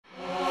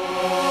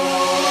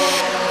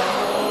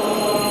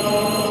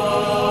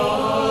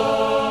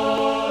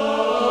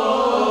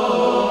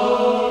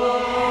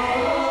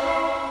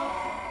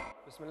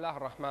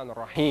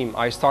Rahim.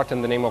 I start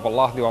in the name of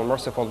Allah, the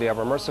All-Merciful, the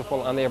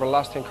Ever-Merciful, and the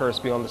Everlasting, curse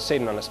be on the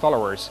Satan and his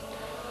followers.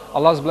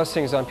 Allah's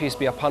blessings and peace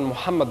be upon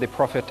Muhammad the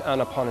Prophet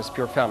and upon his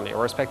pure family.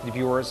 Our respected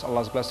viewers,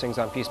 Allah's blessings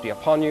and peace be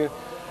upon you,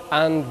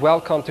 and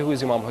welcome to Who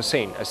is Imam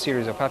Hussein, a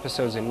series of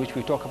episodes in which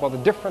we talk about the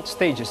different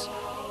stages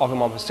of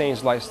Imam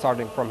Hussein's life,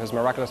 starting from his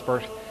miraculous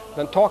birth,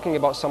 then talking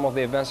about some of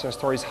the events and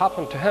stories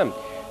happened to him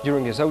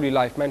during his holy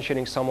life,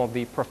 mentioning some of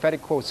the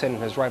prophetic quotes said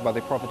in his right by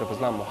the Prophet of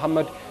Islam,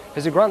 Muhammad,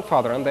 his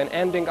grandfather, and then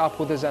ending up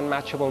with his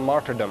unmatchable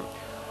martyrdom.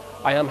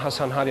 I am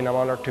Hassan Hadi and I'm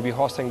honored to be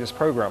hosting this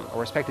program.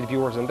 Our respected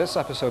viewers, in this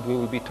episode we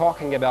will be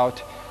talking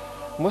about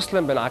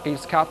Muslim bin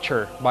Aqil's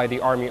capture by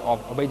the army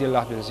of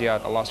Ubaydullah bin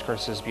Ziyad, Allah's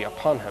curses be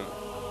upon him.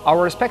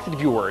 Our respected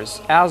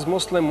viewers, as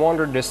Muslim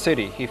wandered the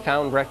city, he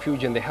found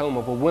refuge in the home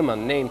of a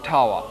woman named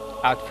Tawa.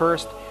 At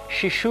first,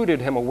 she shooed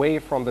him away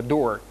from the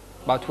door,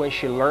 but when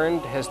she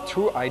learned his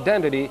true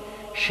identity,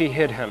 she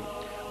hid him.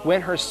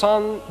 When her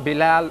son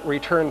Bilal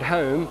returned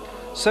home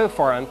so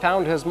far and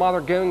found his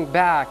mother going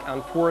back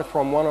and forth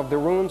from one of the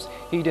rooms,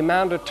 he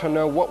demanded to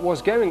know what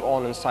was going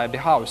on inside the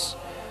house.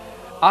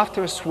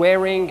 After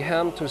swearing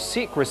him to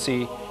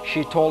secrecy,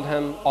 she told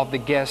him of the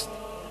guest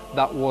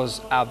that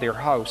was at their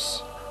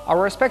house.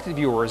 Our respected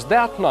viewers,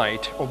 that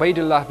night,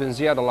 Ubaydullah bin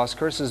Ziyad, Allah's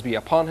curses be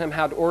upon him,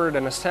 had ordered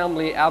an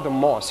assembly at the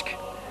mosque.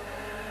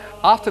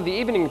 After the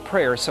evening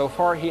prayer, so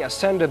far he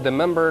ascended the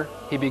member.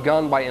 He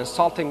began by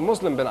insulting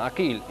Muslim bin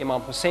Aqil,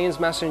 Imam Hussein's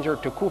messenger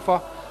to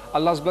Kufa,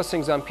 Allah's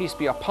blessings and peace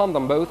be upon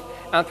them both,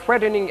 and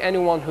threatening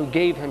anyone who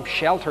gave him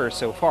shelter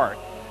so far.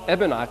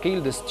 Ibn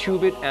Aqil, the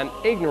stupid and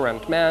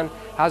ignorant man,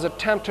 has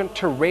attempted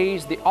to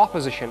raise the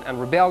opposition and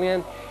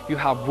rebellion you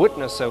have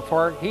witnessed so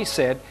far, he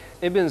said.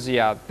 Ibn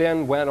Ziyad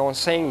then went on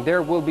saying,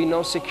 there will be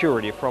no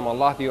security from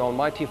Allah the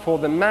Almighty for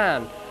the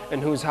man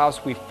in whose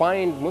house we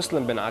find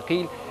Muslim bin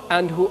Aqil,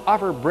 and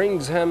whoever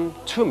brings him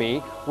to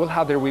me will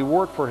have the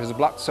reward for his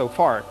blood so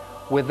far.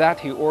 With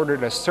that, he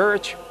ordered a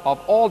search of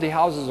all the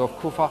houses of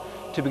Kufa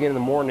to begin in the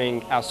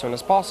morning as soon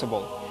as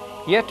possible.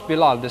 Yet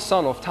Bilal, the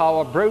son of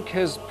Tawa, broke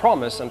his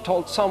promise and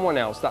told someone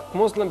else that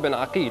Muslim bin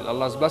Aqil,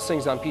 Allah's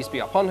blessings and peace be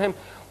upon him,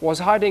 was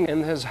hiding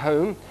in his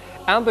home,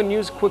 and the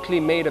news quickly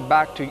made it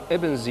back to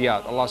Ibn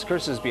Ziyad, Allah's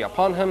curses be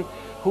upon him,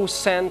 who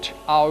sent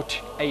out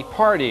a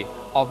party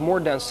of more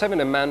than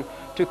 70 men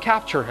to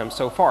capture him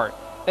so far.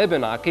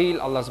 Ibn Aqil,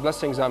 Allah's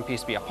blessings and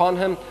peace be upon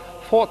him,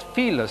 fought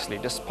fearlessly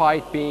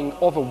despite being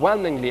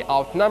overwhelmingly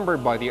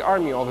outnumbered by the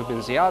army of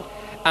Ibn Ziyad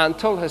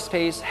until his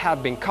face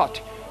had been cut.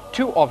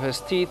 2 of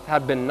his teeth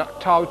had been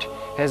knocked out,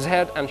 his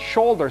head and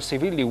shoulder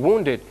severely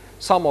wounded.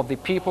 Some of the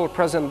people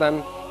present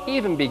then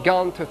even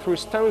began to throw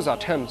stones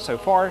at him so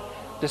far.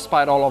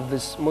 Despite all of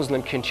this,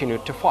 Muslim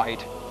continued to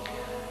fight.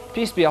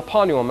 Peace be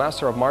upon you, O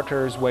Master of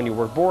Martyrs, when you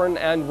were born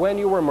and when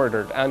you were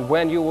murdered and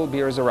when you will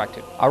be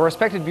resurrected. Our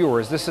respected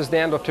viewers, this is the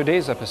end of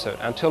today's episode.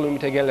 Until we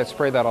meet again, let's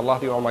pray that Allah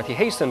the Almighty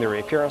hasten the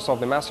reappearance of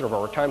the Master of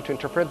our time to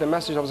interpret the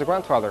message of his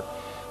grandfather,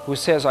 who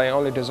says, I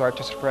only desire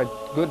to spread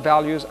good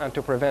values and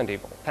to prevent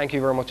evil. Thank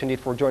you very much indeed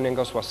for joining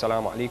us.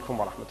 Wassalamu alaikum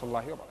wa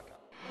rahmatullahi wa barakatuh.